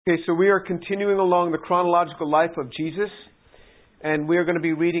Okay, so we are continuing along the chronological life of Jesus, and we are going to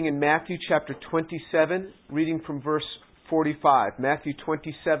be reading in Matthew chapter 27, reading from verse 45. Matthew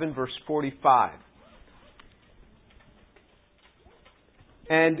 27, verse 45.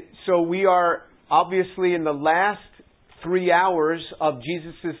 And so we are obviously in the last 3 hours of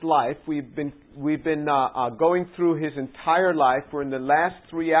Jesus' life. We've been going through his entire life. We're in the last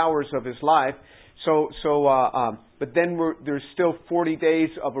 3 hours of his life. But then there's still 40 days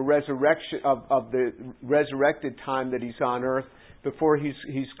of a resurrection of the resurrected time that he's on earth before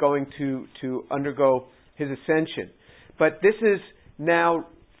he's going to undergo his ascension. But this is now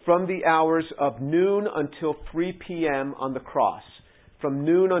from the hours of noon until 3 p.m. on the cross. From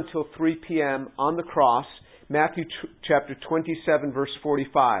noon until 3 p.m. on the cross, Matthew chapter 27, verse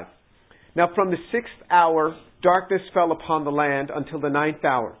 45. Now from the 6th hour, darkness fell upon the land until the 9th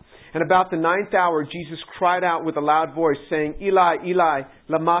hour. And about the 9th hour, Jesus cried out with a loud voice, saying, Eli, Eli,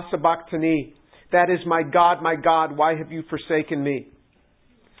 lama sabachthani. That is, my God, why have you forsaken me?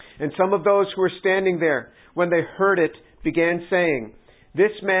 And some of those who were standing there, when they heard it, began saying,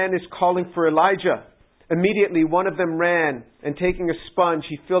 This man is calling for Elijah. Immediately one of them ran, and taking a sponge,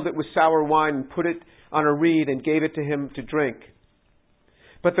 he filled it with sour wine and put it on a reed and gave it to him to drink.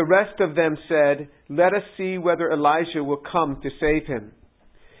 But the rest of them said, Let us see whether Elijah will come to save him.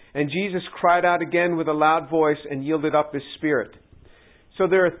 And Jesus cried out again with a loud voice and yielded up his spirit. So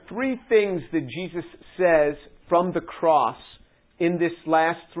there are 3 things that Jesus says from the cross in this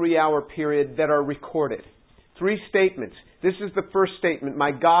last 3-hour period that are recorded. 3 statements. This is the first statement.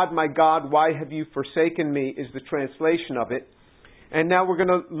 My God, why have you forsaken me, is the translation of it. And now we're going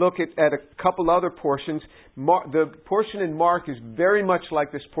to look at a couple other portions. The portion in Mark is very much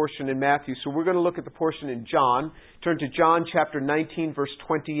like this portion in Matthew. So we're going to look at the portion in John. Turn to John chapter 19, verse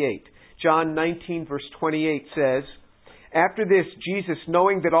 28. John 19, verse 28 says, After this, Jesus,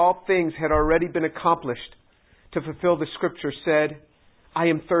 knowing that all things had already been accomplished to fulfill the Scripture, said, I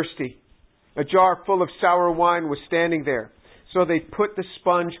am thirsty. A jar full of sour wine was standing there. So they put the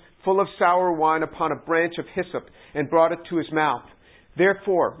sponge full of sour wine upon a branch of hyssop and brought it to his mouth.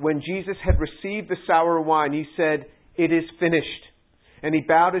 Therefore, when Jesus had received the sour wine, he said, It is finished. And he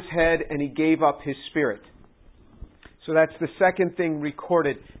bowed his head and he gave up his spirit. So that's the second thing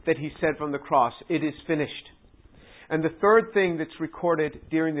recorded that he said from the cross. It is finished. And the third thing that's recorded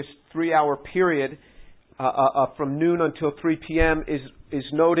during this 3-hour period from noon until 3 p.m. is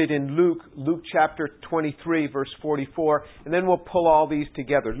noted in Luke chapter 23, verse 44. And then we'll pull all these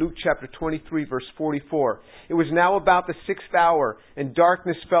together. Luke chapter 23, verse 44. It was now about the 6th hour, and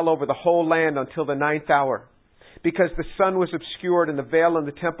darkness fell over the whole land until the 9th hour, because the sun was obscured and the veil in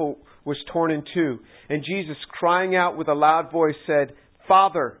the temple was torn in two. And Jesus, crying out with a loud voice, said,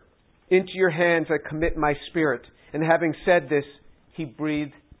 Father, into your hands I commit my spirit. And having said this, he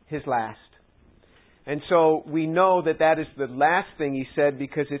breathed his last. And so we know that is the last thing he said,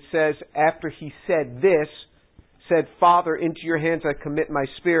 because it says after he said this, said, Father, into your hands I commit my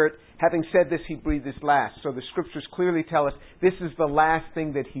spirit. Having said this, he breathed his last. So the Scriptures clearly tell us this is the last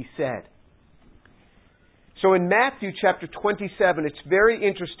thing that he said. So in Matthew chapter 27, it's very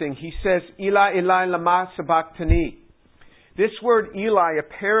interesting. He says, Eli, Eli, lama sabachthani. This word Eli,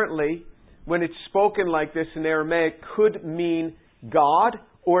 apparently, when it's spoken like this in Aramaic, could mean God,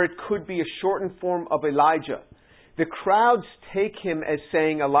 or it could be a shortened form of Elijah. The crowds take him as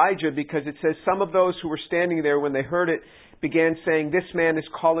saying Elijah because it says some of those who were standing there when they heard it began saying, This man is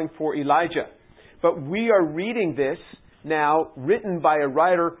calling for Elijah. But we are reading this now written by a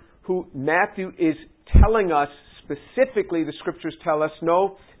writer who Matthew is telling us specifically, the Scriptures tell us,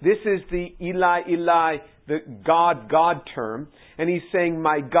 no, this is the Eli, Eli, the God term. And he's saying,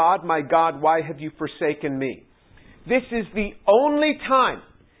 my God, why have you forsaken me? This is the only time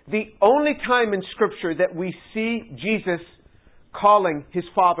in Scripture that we see Jesus calling his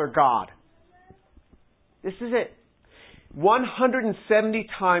Father God. This is it. 170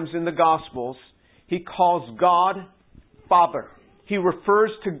 times in the Gospels, he calls God Father. He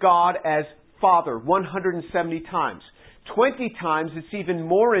refers to God as Father 170 times. 20 times, it's even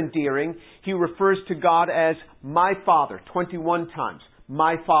more endearing, he refers to God as my Father. 21 times,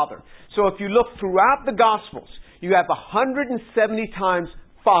 my Father. So if you look throughout the Gospels, you have 170 times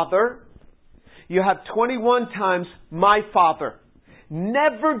Father. You have 21 times my Father.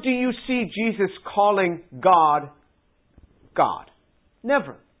 Never do you see Jesus calling God, God.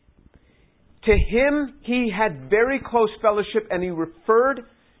 Never. To him, he had very close fellowship, and he referred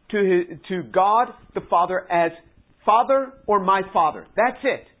to God the Father as Father or my Father. That's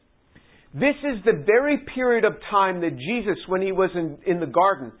it. This is the very period of time that Jesus, when he was in the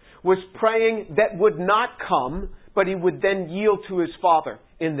garden, was praying that would not come, but he would then yield to his Father.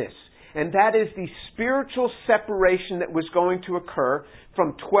 in this. And that is the spiritual separation that was going to occur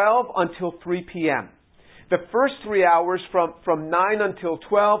from 12 until 3 p.m. The first 3 hours, from 9 until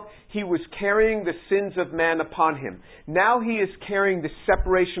 12, he was carrying the sins of man upon him. Now he is carrying the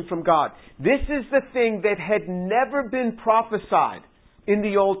separation from God. This is the thing that had never been prophesied in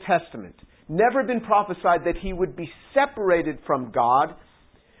the Old Testament. Never been prophesied that he would be separated from God,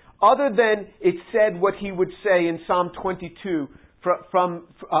 other than it said what he would say in Psalm 22 from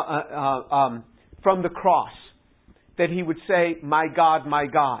the cross. That he would say, my God, my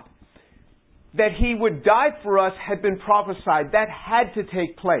God. That he would die for us had been prophesied. That had to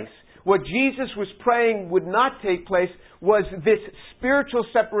take place. What Jesus was praying would not take place was this spiritual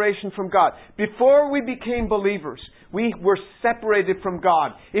separation from God. Before we became believers, we were separated from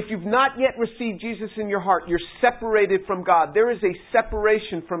God. If you've not yet received Jesus in your heart, you're separated from God. There is a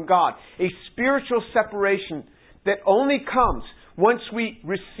separation from God. A spiritual separation that only comes once we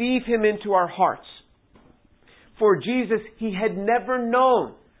receive Him into our hearts. For Jesus, He had never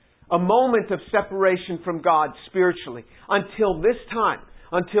known a moment of separation from God spiritually until this time,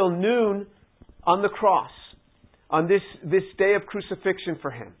 until noon on the cross, on this day of crucifixion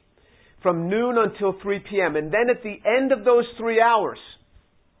for Him. From noon until 3 p.m. And then at the end of those 3 hours,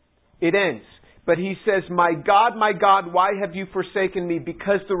 it ends. But He says, my God, why have you forsaken me?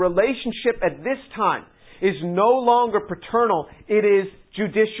 Because the relationship at this time is no longer paternal, it is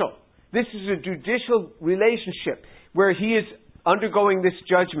judicial. This is a judicial relationship where He is undergoing this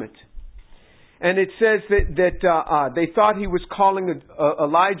judgment. And it says that they thought He was calling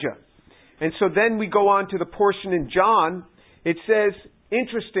Elijah. And so then we go on to the portion in John. It says,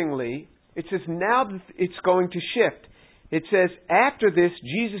 interestingly, it says now it's going to shift. It says, after this,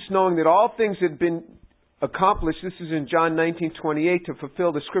 Jesus, knowing that all things had been accomplished, this is in John 19:28, to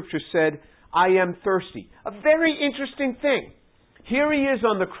fulfill the Scripture, said, I am thirsty. A very interesting thing. Here He is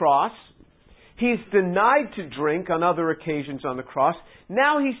on the cross. He's denied to drink on other occasions on the cross.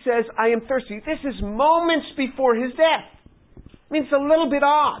 Now He says, I am thirsty. This is moments before His death. I mean, it's a little bit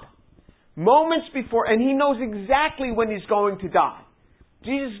odd. Moments before, and He knows exactly when He's going to die.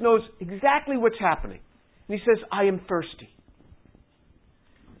 Jesus knows exactly what's happening. And He says, I am thirsty.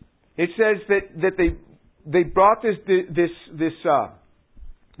 It says that they brought this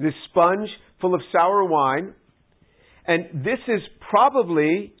sponge full of sour wine. And this is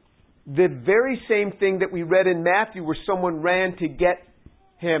probably the very same thing that we read in Matthew, where someone ran to get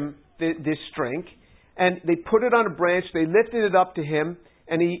him this drink. And they put it on a branch, they lifted it up to Him,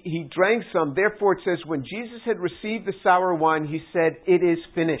 and he drank some. Therefore, it says, when Jesus had received the sour wine, He said, it is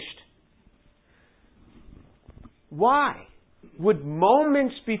finished. Why would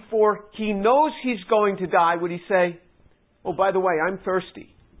moments before He knows He's going to die, would He say, oh, by the way, I'm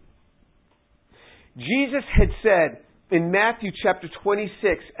thirsty? Jesus had said in Matthew chapter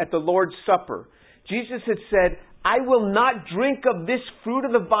 26 at the Lord's Supper, Jesus had said, I will not drink of this fruit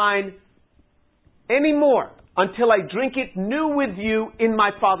of the vine anymore until I drink it new with you in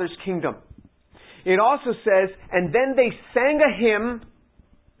my Father's kingdom. It also says, and then they sang a hymn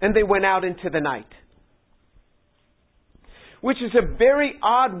and they went out into the night. Which is a very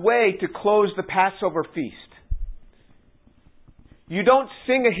odd way to close the Passover feast. You don't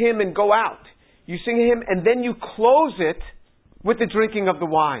sing a hymn and go out. You sing a hymn and then you close it with the drinking of the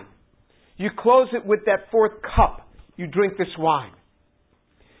wine. You close it with that fourth cup. You drink this wine.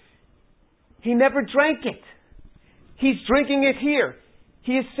 He never drank it. He's drinking it here.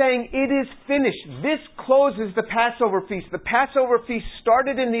 He is saying, it is finished. This closes the Passover feast. The Passover feast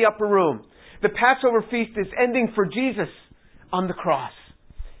started in the upper room. The Passover feast is ending for Jesus on the cross.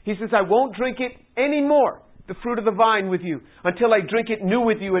 He says, I won't drink it anymore, the fruit of the vine with you, until I drink it new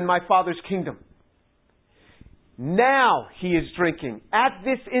with you in my Father's kingdom. Now He is drinking. At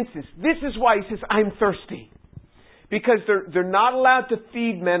this instance. This is why He says, I'm thirsty. Because they're not allowed to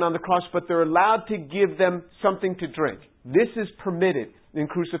feed men on the cross, but they're allowed to give them something to drink. This is permitted in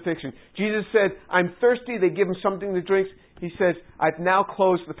crucifixion. Jesus said, I'm thirsty. They give Him something to drink. He says, I've now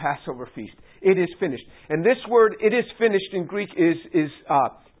closed the Passover feast. It is finished. And this word, it is finished in Greek, is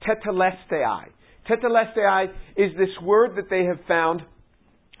tetelestai. Tetelestai is this word that they have found,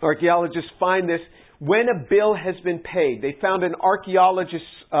 archaeologists find this, when a bill has been paid. They found an archaeologist's,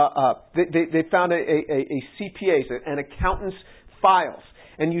 they found a CPA's, an accountant's files.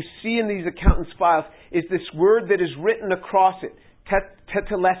 And you see in these accountant's files is this word that is written across it,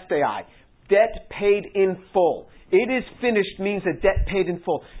 tetelestai, debt paid in full. It is finished means a debt paid in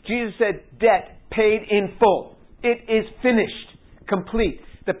full. Jesus said, debt paid in full. It is finished, complete.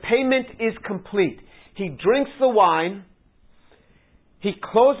 The payment is complete. He drinks the wine. He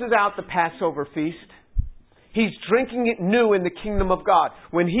closes out the Passover feast. He's drinking it new in the kingdom of God.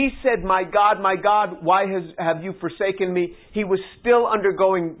 When he said, my God, why have you forsaken me?" he was still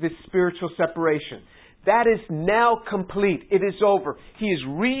undergoing this spiritual separation. That is now complete. It is over. He is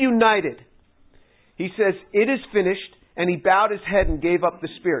reunited. He says, "It is finished," and he bowed his head and gave up the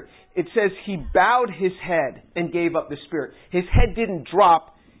spirit. It says he bowed his head and gave up the spirit. His head didn't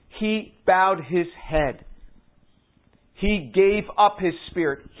drop. He bowed his head. He gave up his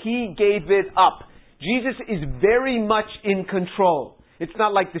spirit. He gave it up. Jesus is very much in control. It's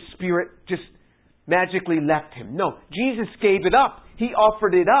not like the spirit just magically left him. No, Jesus gave it up. He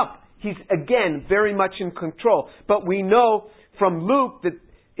offered it up. He's, again, very much in control. But we know from Luke that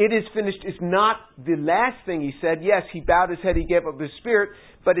 "it is finished" is not the last thing he said. Yes, he bowed his head, he gave up his spirit,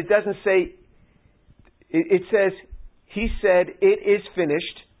 but it doesn't say, it says, he said, "It is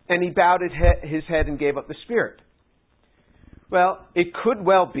finished," and he bowed his head and gave up the spirit. Well, it could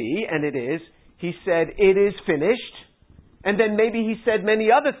well be, and it is, he said, "It is finished," and then maybe he said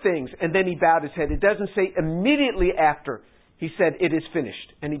many other things, and then he bowed his head. It doesn't say immediately after he said, "It is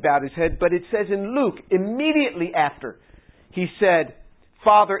finished," and he bowed his head, but it says in Luke, immediately after, he said,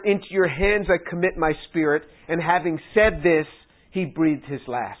 "Father, into your hands I commit my spirit," and having said this, he breathed his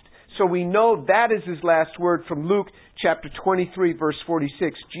last. So we know that is his last word from Luke chapter 23, verse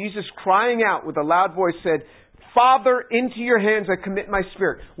 46. Jesus, crying out with a loud voice, said, "Father, into your hands I commit my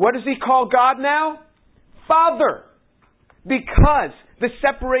spirit." What does he call God now? Father. Because the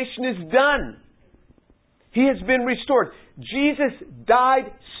separation is done. He has been restored. Jesus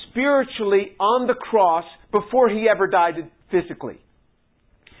died spiritually on the cross before he ever died physically.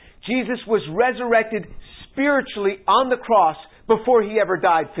 Jesus was resurrected spiritually on the cross before he ever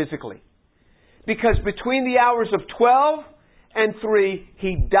died physically. Because between the hours of 12 and 3,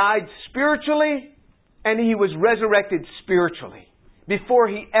 he died spiritually and he was resurrected spiritually before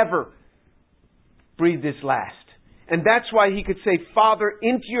he ever breathed his last. And that's why he could say, "Father,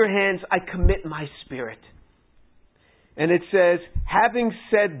 into your hands I commit my spirit." And it says, having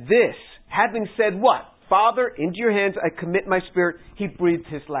said this, having said what? "Father, into your hands I commit my spirit," he breathed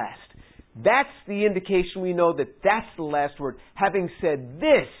his last. That's the indication we know that that's the last word. Having said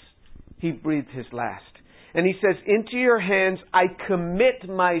this, he breathed his last. And he says, "Into your hands I commit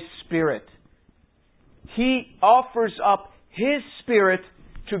my spirit." He offers up his spirit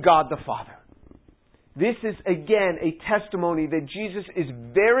to God the Father. This is again a testimony that Jesus is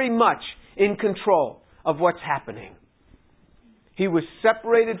very much in control of what's happening. He was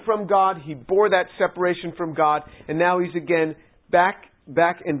separated from God. He bore that separation from God. And now he's again back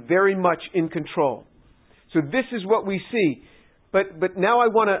and very much in control. So this is what we see. But now I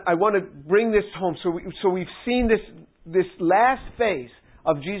want to bring this home. So we've seen this last phase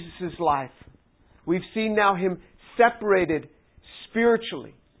of Jesus' life. We've seen now him separated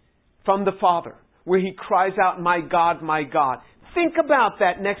spiritually from the Father, where he cries out, my God, my God." Think about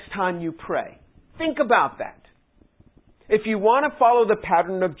that next time you pray. Think about that. If you want to follow the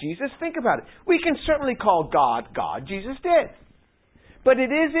pattern of Jesus, think about it. We can certainly call God, God. Jesus did. But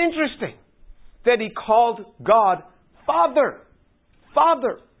it is interesting that he called God Father.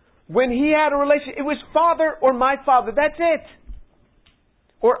 Father. When he had a relationship, it was Father or my Father. That's it.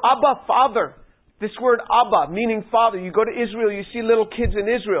 Or Abba, Father. This word Abba, meaning Father. You go to Israel, you see little kids in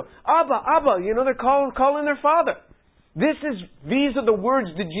Israel. Abba, Abba. You know, they're calling their Father. These are the words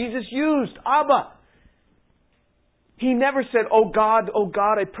that Jesus used. Abba. He never said, oh God,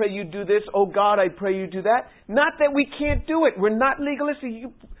 I pray you do this. Oh God, I pray you do that. Not that we can't do it. We're not legalistic.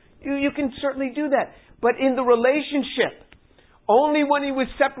 You can certainly do that. But in the relationship, only when he was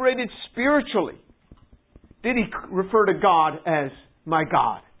separated spiritually did he refer to God as my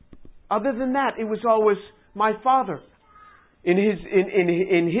God. Other than that, it was always my Father. In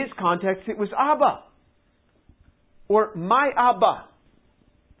his context, it was Abba. Or my Abba.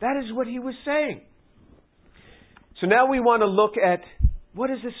 That is what he was saying. So now we want to look at, what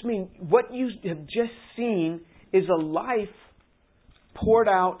does this mean? What you have just seen is a life poured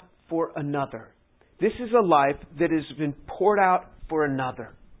out for another. This is a life that has been poured out for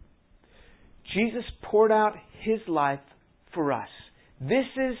another. Jesus poured out his life for us. This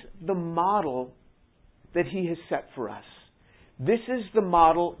is the model that he has set for us. This is the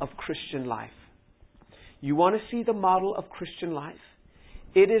model of Christian life. You want to see the model of Christian life?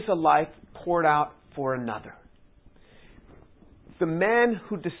 It is a life poured out for another. The man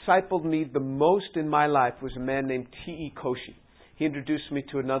who discipled me the most in my life was a man named T.E. Koshi. He introduced me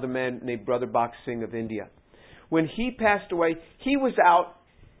to another man named Brother Bach Singh of India. When he passed away, he was out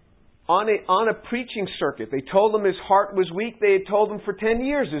on a preaching circuit. They told him his heart was weak. They had told him for 10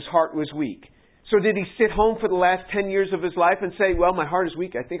 years his heart was weak. So did he sit home for the last 10 years of his life and say, well, my heart is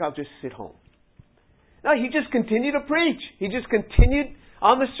weak, I think I'll just sit home? No, he just continued to preach. He just continued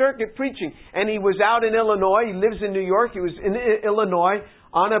on the circuit preaching. And he was out in Illinois. He lives in New York. He was in Illinois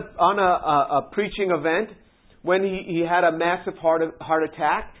on a preaching event when he had a massive heart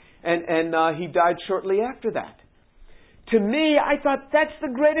attack. And he died shortly after that. To me, I thought that's the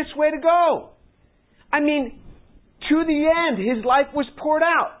greatest way to go. I mean, to the end, his life was poured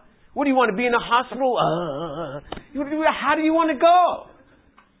out. What do you want to be in a hospital? How do you want to go?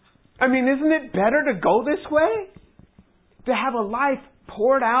 I mean, isn't it better to go this way? To have a life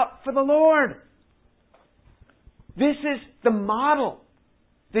poured out for the Lord. This is the model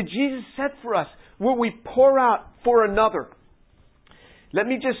that Jesus set for us, where we pour out for another. Let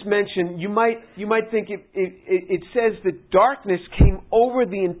me just mention, you might think it says that darkness came over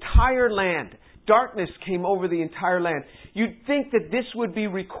the entire land. Darkness came over the entire land. You'd think that this would be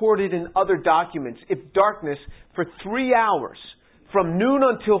recorded in other documents. If darkness for 3 hours, from noon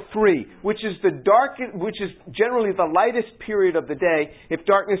until 3, which is generally the lightest period of the day, if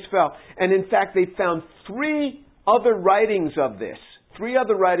darkness fell. And in fact, they found 3 other writings of this. 3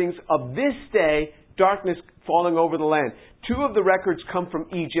 other writings of this day, darkness falling over the land. 2 of the records come from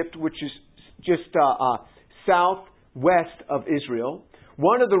Egypt, which is just southwest of Israel.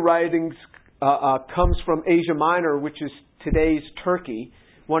 One of the writings comes from Asia Minor, which is today's Turkey.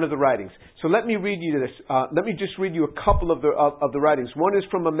 One of the writings. So let me read you this. Let me just read you a couple of the writings. One is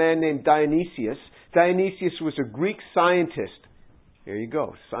from a man named Dionysius. Dionysius was a Greek scientist. Here you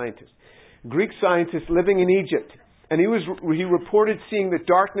go, scientist. Greek scientist living in Egypt, and he reported seeing the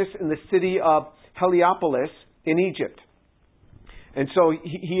darkness in the city of Heliopolis in Egypt. And so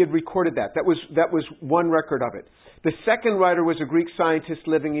he had recorded that. That was one record of it. The second writer was a Greek scientist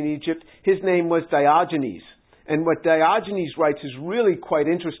living in Egypt. His name was Diogenes. And what Diogenes writes is really quite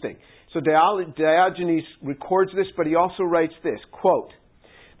interesting. So Diogenes records this, but he also writes this, quote,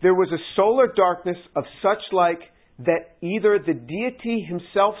 "There was a solar darkness of such like that either the deity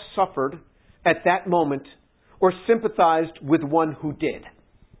himself suffered at that moment or sympathized with one who did."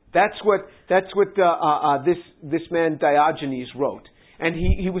 That's what this man Diogenes wrote. And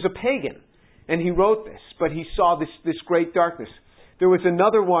he was a pagan. And he wrote this, but he saw this great darkness. There was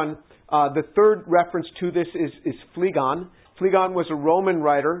another one, the third reference to this is Phlegon. Phlegon was a Roman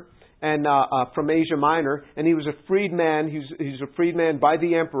writer and from Asia Minor, and he was a freedman. He's a freedman by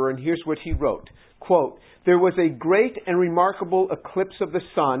the emperor, and here's what he wrote. Quote, "There was a great and remarkable eclipse of the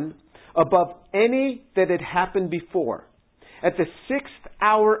sun above any that had happened before. At the 6th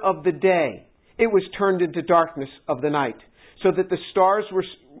hour of the day, it was turned into darkness of the night, so that the stars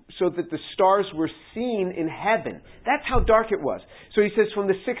were seen in heaven." That's how dark it was. So he says from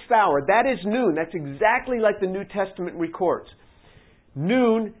the 6th hour, that is noon. That's exactly like the New Testament records.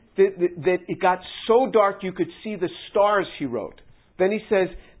 Noon, that it got so dark you could see the stars, he wrote. Then he says,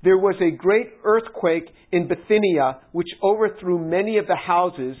 "There was a great earthquake in Bithynia, which overthrew many of the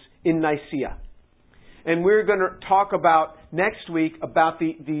houses in Nicaea." And we're going to talk about next week about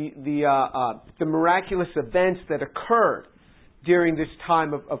the miraculous events that occurred during this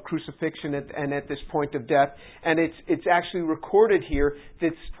time of crucifixion and at this point of death. And it's actually recorded here,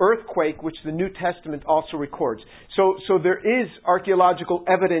 this earthquake, which the New Testament also records. So there is archaeological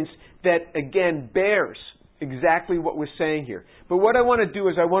evidence that, again, bears exactly what we're saying here. But what I want to do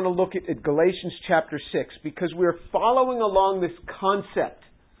is I want to look at Galatians chapter 6, because we're following along this concept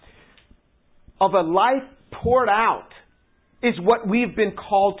of a life poured out is what we've been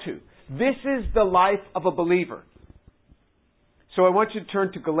called to. This is the life of a believer. So I want you to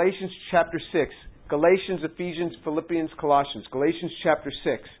turn to Galatians chapter 6. Galatians, Ephesians, Philippians, Colossians. Galatians chapter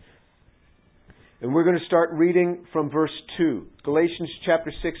 6. And we're going to start reading from verse 2. Galatians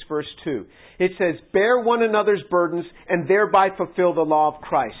chapter 6, verse 2. It says, "Bear one another's burdens and thereby fulfill the law of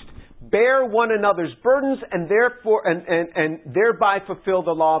Christ." Bear one another's burdens and thereby fulfill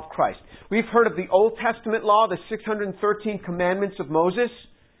the law of Christ. We've heard of the Old Testament law, the 613 commandments of Moses.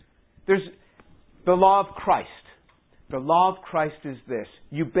 There's the law of Christ. The law of Christ is this: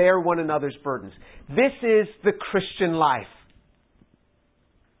 you bear one another's burdens. This is the Christian life.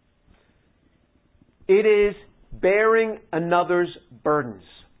 It is bearing another's burdens.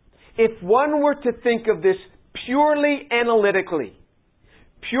 If one were to think of this purely analytically,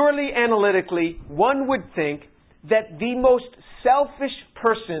 one would think that the most selfish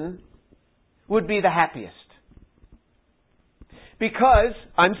person would be the happiest. Because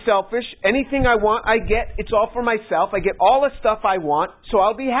I'm selfish, anything I want, I get. It's all for myself. I get all the stuff I want, so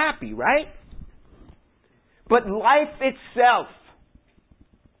I'll be happy, right? But life itself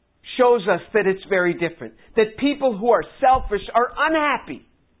shows us that it's very different. That people who are selfish are unhappy.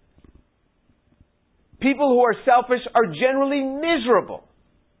 People who are selfish are generally miserable.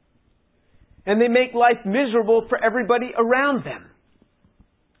 And they make life miserable for everybody around them.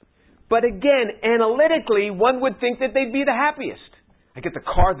 But again, analytically, one would think that they'd be the happiest. I get the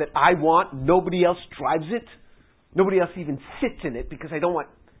car that I want. Nobody else drives it. Nobody else even sits in it because I don't want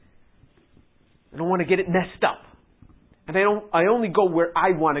to get it messed up. And I only go where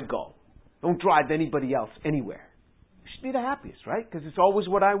I want to go. I don't drive anybody else anywhere. I should be the happiest, right? Because it's always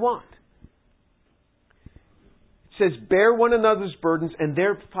what I want. It says, bear one another's burdens and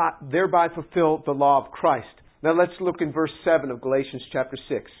thereby fulfill the law of Christ. Now let's look in verse 7 of Galatians chapter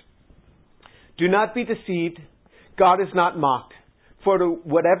 6. Do not be deceived. God is not mocked. For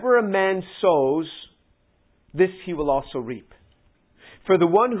whatever a man sows, this he will also reap. For the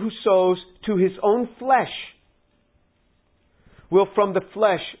one who sows to his own flesh will from the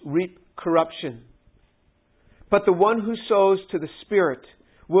flesh reap corruption. But the one who sows to the Spirit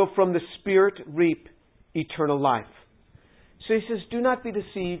will from the Spirit reap eternal life. So he says, do not be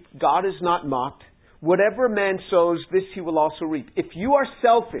deceived. God is not mocked. Whatever a man sows, this he will also reap. If you are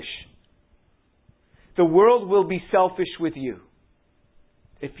selfish, the world will be selfish with you.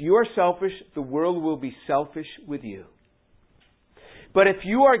 If you are selfish, the world will be selfish with you. But if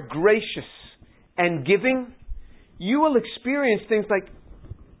you are gracious and giving, you will experience things like,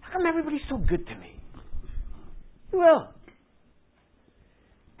 how come everybody's so good to me? You will.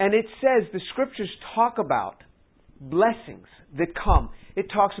 And it says, the Scriptures talk about blessings that come. It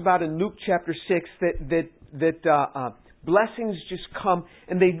talks about in Luke chapter 6 that blessings just come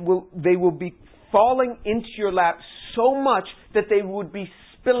and they will be falling into your lap so much that they would be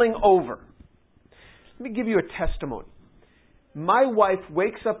spilling over. Let me give you a testimony. My wife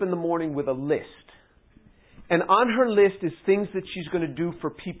wakes up in the morning with a list. And on her list is things that she's going to do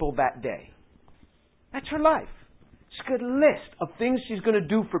for people that day. That's her life. She's got a list of things she's going to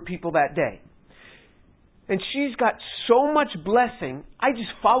do for people that day. And she's got so much blessing, I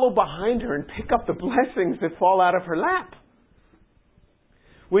just follow behind her and pick up the blessings that fall out of her lap.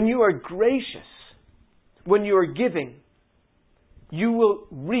 When you are gracious, when you are giving, you will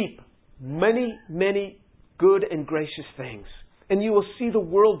reap many, many good and gracious things. And you will see the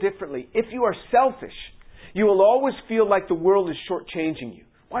world differently. If you are selfish, you will always feel like the world is shortchanging you.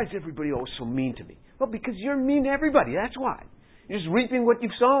 Why is everybody always so mean to me? Well, because you're mean to everybody. That's why. You're just reaping what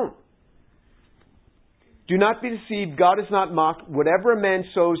you've sown. Do not be deceived. God is not mocked. Whatever a man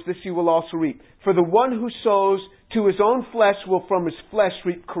sows, this he will also reap. For the one who sows to his own flesh will from his flesh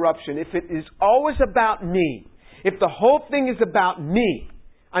reap corruption. If it is always about me, if the whole thing is about me,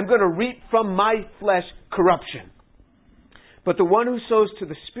 I'm going to reap from my flesh corruption. But the one who sows to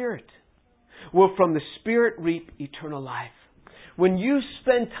the Spirit will from the Spirit reap eternal life. When you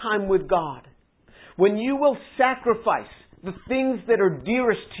spend time with God, when you will sacrifice the things that are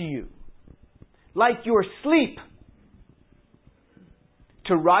dearest to you, like your sleep,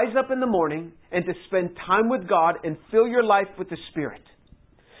 to rise up in the morning and to spend time with God and fill your life with the Spirit,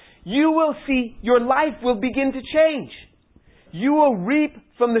 you will see your life will begin to change. You will reap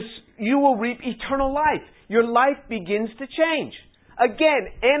eternal life. Your life begins to change. Again,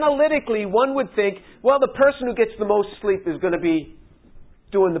 analytically, one would think, well, the person who gets the most sleep is going to be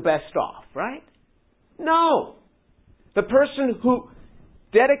doing the best off, right? No. The person who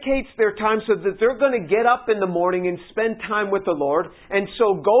dedicates their time so that they're going to get up in the morning and spend time with the Lord, and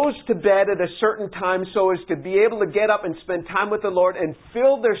so goes to bed at a certain time so as to be able to get up and spend time with the Lord and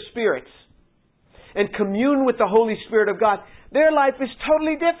fill their spirits and commune with the Holy Spirit of God, their life is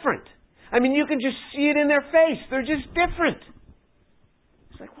totally different. I mean, you can just see it in their face. They're just different.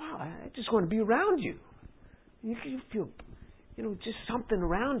 It's like, wow, I just want to be around you. You feel, just something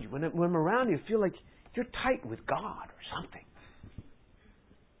around you. When I'm around you, I feel like you're tight with God or something.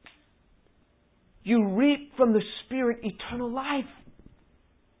 You reap from the Spirit eternal life.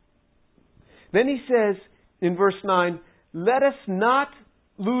 Then he says in verse 9, let us not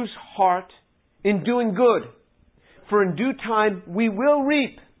lose heart in doing good, for in due time we will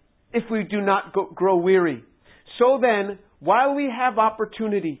reap if we do not grow weary. So then, while we have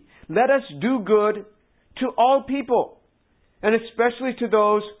opportunity, let us do good to all people, and especially to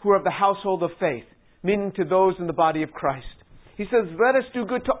those who are of the household of faith, meaning to those in the body of Christ. He says, let us do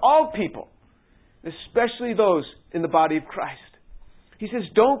good to all people, especially those in the body of Christ. He says,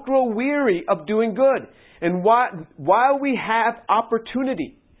 don't grow weary of doing good. And while we have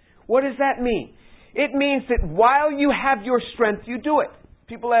opportunity, what does that mean? It means that while you have your strength, you do it.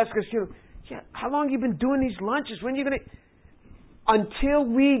 People ask us, how long have you been doing these lunches? When are you going to... Until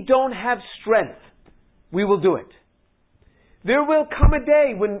we don't have strength, we will do it. There will come a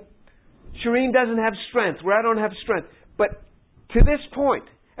day when Shireen doesn't have strength, where I don't have strength. But to this point,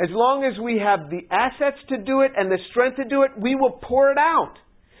 as long as we have the assets to do it and the strength to do it, we will pour it out.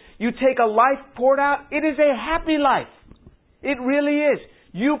 You take a life poured out, it is a happy life. It really is.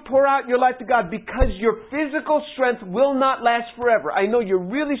 You pour out your life to God because your physical strength will not last forever. I know you're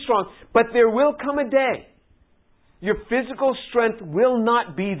really strong, but there will come a day your physical strength will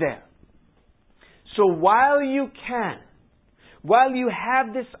not be there. So while you can, while you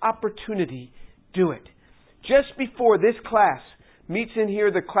have this opportunity, do it. Just before this class meets in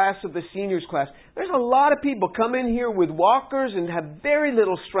here, the class of the seniors class, there's a lot of people come in here with walkers and have very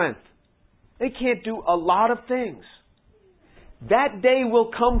little strength. They can't do a lot of things. That day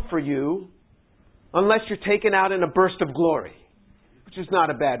will come for you unless you're taken out in a burst of glory, which is not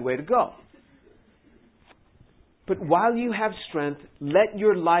a bad way to go. But while you have strength, let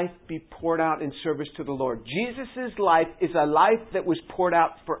your life be poured out in service to the Lord. Jesus' life is a life that was poured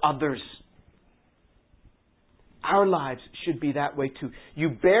out for others. Our lives should be that way too. You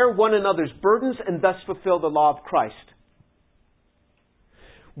bear one another's burdens and thus fulfill the law of Christ.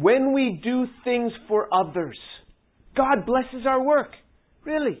 When we do things for others, God blesses our work.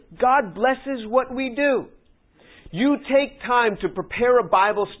 Really. God blesses what we do. You take time to prepare a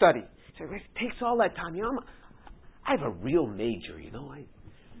Bible study. You say, it takes all that time. I have a real major,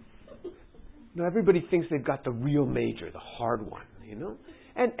 everybody thinks they've got the real major, the hard one,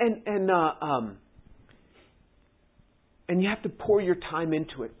 And you have to pour your time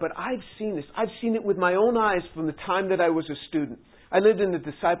into it. But I've seen this. I've seen it with my own eyes from the time that I was a student. I lived in a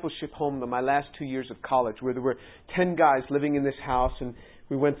discipleship home my last 2 years of college where there were 10 guys living in this house and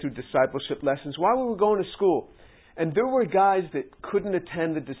we went through discipleship lessons while we were going to school. And there were guys that couldn't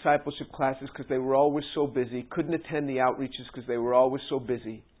attend the discipleship classes because they were always so busy, couldn't attend the outreaches because they were always so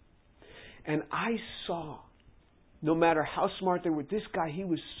busy. And I saw, no matter how smart they were, this guy, he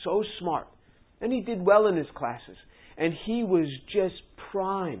was so smart. And he did well in his classes. And he was just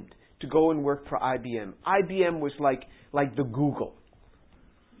primed to go and work for IBM. IBM was like the Google.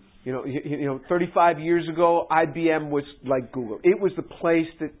 35 years ago, IBM was like Google. It was the place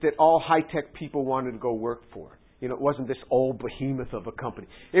that all high-tech people wanted to go work for. It wasn't this old behemoth of a company.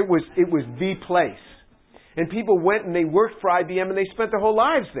 It was the place. And people went and they worked for IBM and they spent their whole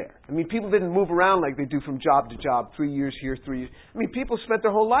lives there. People didn't move around like they do from job to job, 3 years here, 3 years. People spent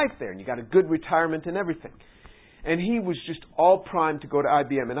their whole life there and you got a good retirement and everything. And he was just all primed to go to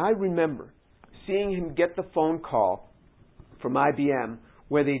IBM. And I remember seeing him get the phone call from IBM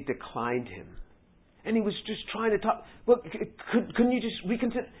where they declined him. And he was just trying to talk. Well, couldn't you just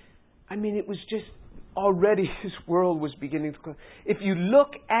reconsider? It was just already his world was beginning to close. If you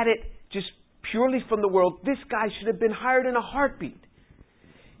look at it just purely from the world, this guy should have been hired in a heartbeat.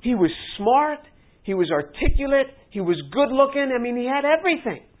 He was smart. He was articulate. He was good looking. He had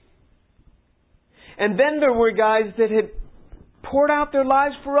everything. And then there were guys that had poured out their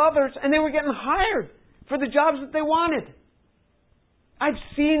lives for others and they were getting hired for the jobs that they wanted. I've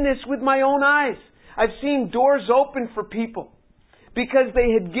seen this with my own eyes. I've seen doors open for people because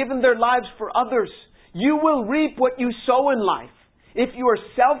they had given their lives for others. You will reap what you sow in life. If you are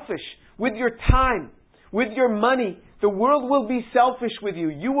selfish with your time, with your money, the world will be selfish with you.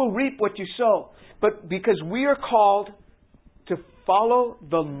 You will reap what you sow. But because we are called to follow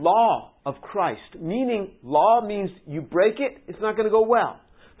the law of Christ, meaning law means you break it, it's not going to go well.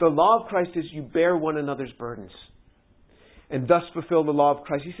 The law of Christ is you bear one another's burdens and thus fulfill the law of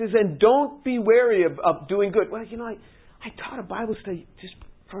Christ. He says, and don't be wary of doing good. Well, I taught a Bible study just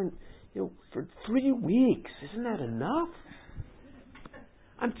for 3 weeks. Isn't that enough?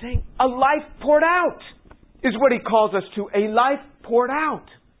 I'm saying a life poured out is what he calls us to. A life poured out.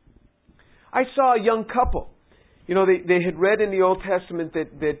 I saw a young couple. They had read in the Old Testament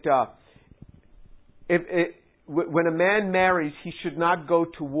that when a man marries, he should not go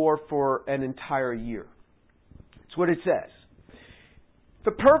to war for an entire year. That's what it says.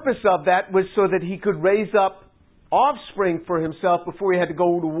 The purpose of that was so that he could raise up offspring for himself before he had to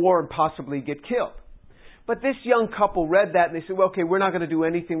go to war and possibly get killed. But this young couple read that and they said, well, okay, we're not going to do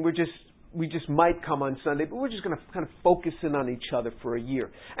anything. We just might come on Sunday, but we're just going to kind of focus in on each other for a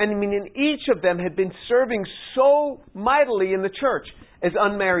year. And and each of them had been serving so mightily in the church as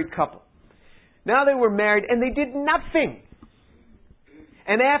unmarried couple. Now they were married and they did nothing.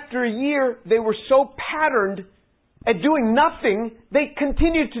 And after a year, they were so patterned at doing nothing, they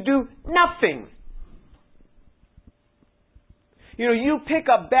continued to do nothing. You pick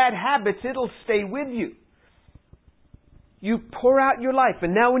up bad habits, it'll stay with you. You pour out your life.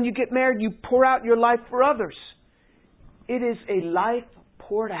 And now when you get married, you pour out your life for others. It is a life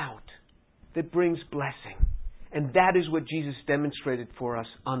poured out that brings blessing. And that is what Jesus demonstrated for us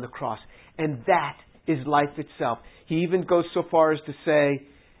on the cross. And that is life itself. He even goes so far as to say,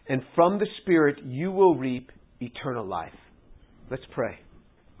 and from the Spirit you will reap eternal life. Let's pray.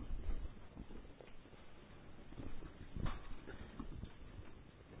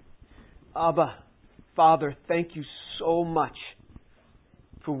 Abba, Father, thank you so much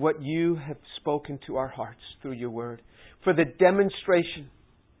for what you have spoken to our hearts through your word, for the demonstration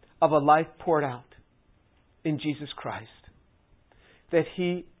of a life poured out in Jesus Christ, that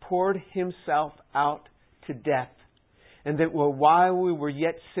He poured Himself out to death, and that while we were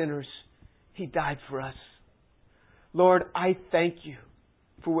yet sinners, He died for us. Lord, I thank you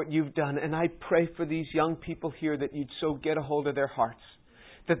for what you've done, and I pray for these young people here that you'd so get a hold of their hearts,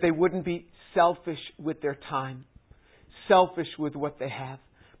 that they wouldn't be selfish with their time, selfish with what they have,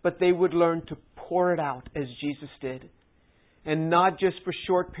 but they would learn to pour it out as Jesus did. And not just for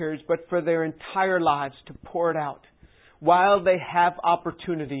short periods, but for their entire lives, to pour it out. While they have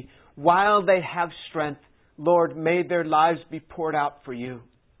opportunity, while they have strength, Lord, may their lives be poured out for you.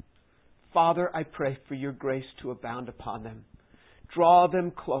 Father, I pray for your grace to abound upon them. Draw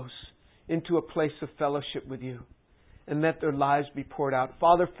them close into a place of fellowship with you, and let their lives be poured out.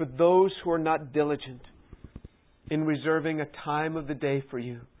 Father, for those who are not diligent in reserving a time of the day for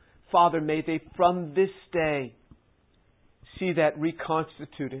you, Father, may they from this day see that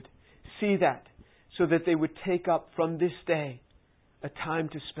reconstituted. See that so that they would take up from this day a time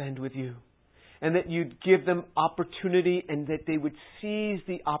to spend with you. And that you'd give them opportunity, and that they would seize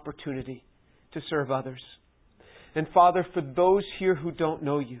the opportunity to serve others. And Father, for those here who don't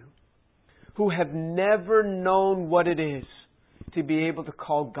know you, who have never known what it is to be able to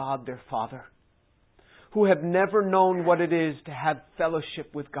call God their Father, who have never known what it is to have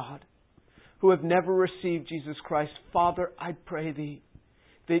fellowship with God, who have never received Jesus Christ, Father, I pray Thee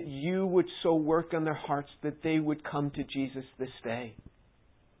that you would so work on their hearts that they would come to Jesus this day.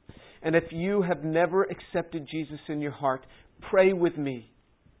 And if you have never accepted Jesus in your heart, pray with me.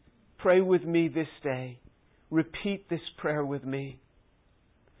 Pray with me this day. Repeat this prayer with me.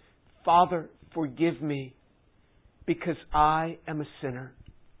 Father, forgive me because I am a sinner.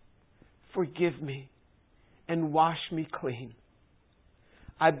 Forgive me and wash me clean.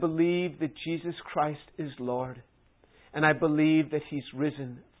 I believe that Jesus Christ is Lord, and I believe that He's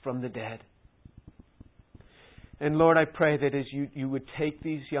risen from the dead. And Lord, I pray that as you would take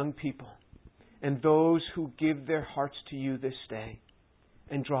these young people and those who give their hearts to you this day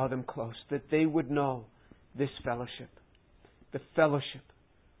and draw them close, that they would know this fellowship, the fellowship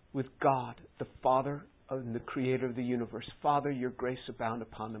with God, the Father and the Creator of the universe. Father, your grace abound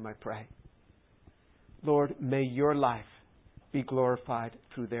upon them, I pray. Lord, may your life be glorified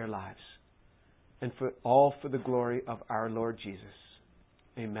through their lives, and for the glory of our Lord Jesus.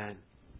 Amen.